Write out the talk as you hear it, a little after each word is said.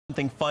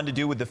Something fun to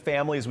do with the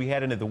family as we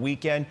head into the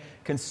weekend.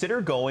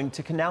 Consider going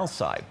to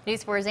Canalside.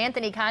 News 4's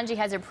Anthony Kanji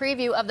has a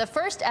preview of the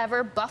first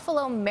ever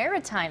Buffalo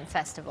Maritime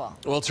Festival.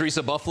 Well,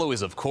 Teresa, Buffalo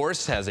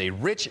has a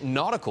rich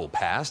nautical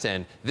past,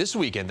 and this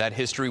weekend that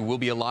history will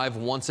be alive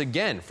once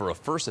again for a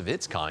first of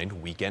its kind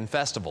weekend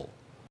festival.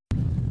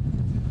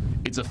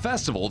 It's a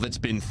festival that's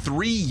been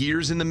 3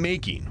 years in the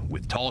making,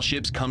 with tall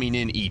ships coming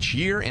in each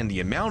year and the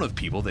amount of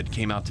people that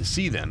came out to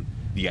see them.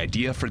 The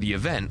idea for the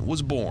event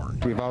was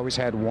born. We've always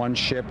had one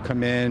ship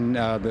come in.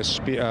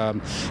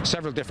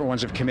 Several different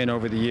ones have come in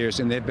over the years,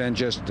 and they've been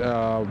just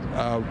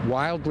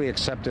wildly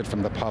accepted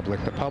from the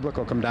public. The public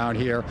will come down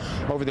here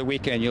over the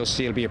weekend. You'll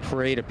see it'll be a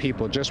parade of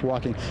people just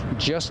walking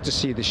just to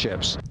see the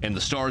ships. And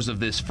the stars of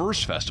this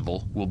first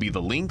festival will be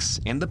the Lynx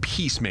and the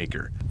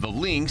Peacemaker. The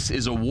Lynx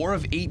is a War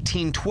of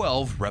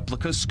 1812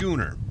 replica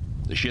schooner.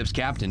 The ship's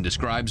captain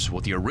describes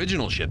what the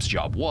original ship's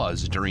job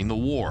was during the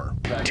war.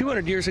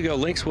 200 years ago,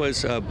 Lynx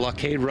was a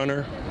blockade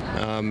runner,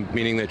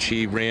 meaning that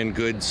she ran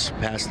goods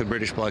past the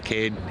British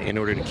blockade in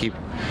order to keep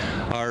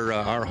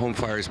our home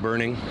fires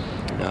burning.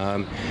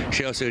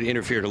 She also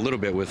interfered a little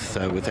bit with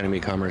enemy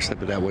commerce,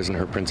 but that wasn't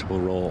her principal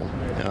role.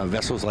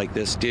 Vessels like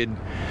this did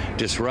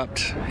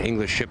disrupt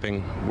English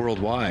shipping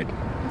worldwide,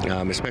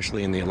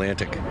 especially in the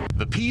Atlantic.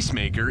 The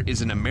Peacemaker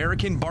is an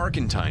American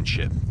barkentine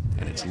ship,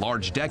 and its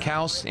large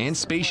deckhouse and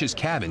spacious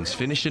cabins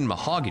finished in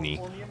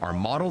mahogany are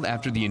modeled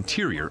after the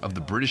interior of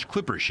the British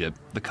clipper ship,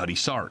 the Cutty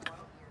Sark.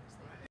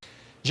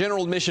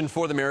 General admission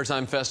for the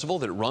Maritime Festival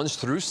that runs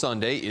through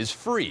Sunday is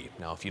free.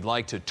 Now, if you'd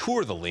like to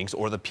tour the Lynx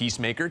or the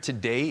Peacemaker,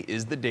 today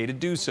is the day to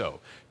do so.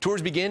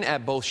 Tours begin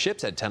at both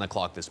ships at 10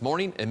 o'clock this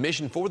morning.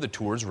 Admission for the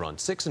tours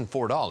runs $6 and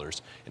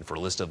 $4. And for a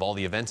list of all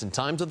the events and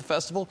times of the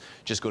festival,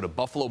 just go to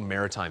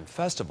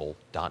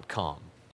BuffaloMaritimeFestival.com.